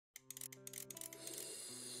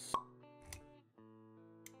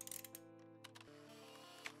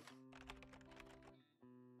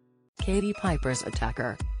Katie Piper's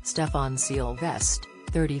attacker, Stefan Sylvest,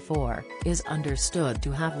 34, is understood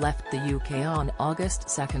to have left the UK on August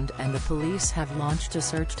 2 and the police have launched a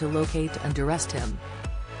search to locate and arrest him.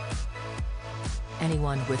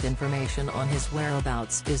 Anyone with information on his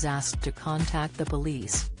whereabouts is asked to contact the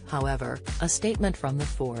police. However, a statement from the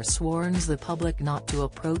force warns the public not to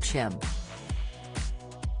approach him.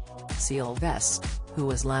 Sylvest, who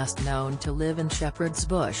was last known to live in Shepherd's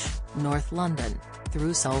Bush, North London,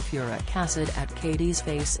 threw sulfuric acid at Katie's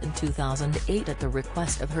face in 2008 at the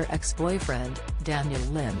request of her ex-boyfriend, Daniel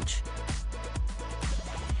Lynch.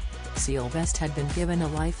 Sylvest had been given a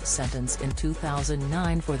life sentence in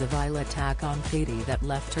 2009 for the vile attack on Katie that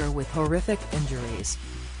left her with horrific injuries.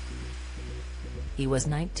 He was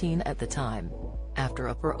 19 at the time. After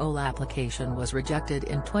a parole application was rejected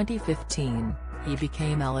in 2015, he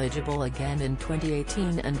became eligible again in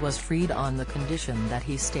 2018 and was freed on the condition that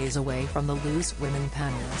he stays away from the loose women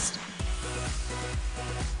panelist.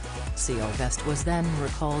 Sylvest was then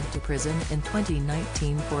recalled to prison in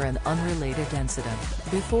 2019 for an unrelated incident,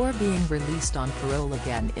 before being released on parole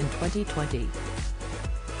again in 2020.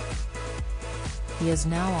 He is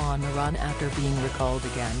now on the run after being recalled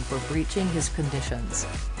again for breaching his conditions.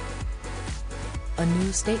 A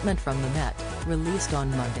new statement from the Met, released on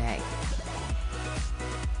Monday,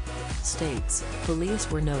 states,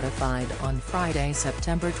 police were notified on Friday,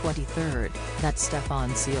 September 23, that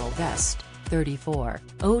Stefan Sylvest, 34,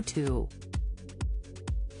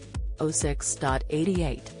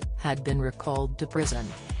 02-06.88, had been recalled to prison.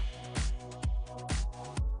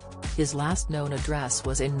 His last known address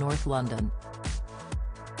was in North London.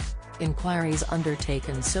 Inquiries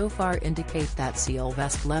undertaken so far indicate that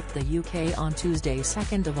Sylvest left the UK on Tuesday,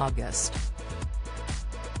 2 August.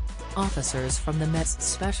 Officers from the Met's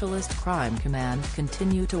Specialist Crime Command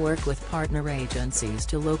continue to work with partner agencies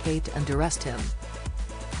to locate and arrest him.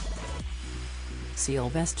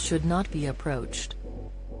 Sylvest should not be approached.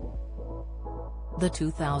 The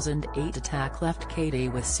 2008 attack left Katie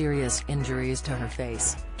with serious injuries to her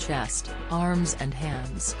face, chest, arms and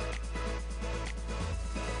hands.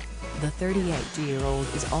 The 38-year-old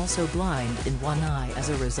is also blind in one eye as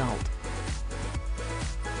a result.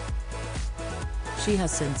 She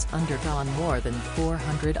has since undergone more than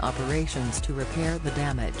 400 operations to repair the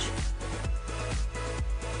damage.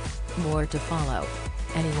 More to follow.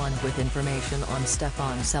 Anyone with information on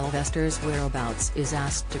Stefan Sylvest's whereabouts is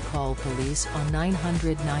asked to call police on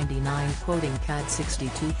 999 quoting CAD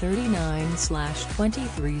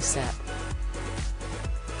 6239/23-SEP.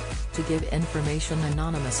 To give information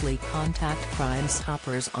anonymously, contact Crime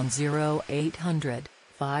Stoppers on 0800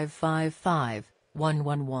 555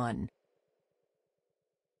 111.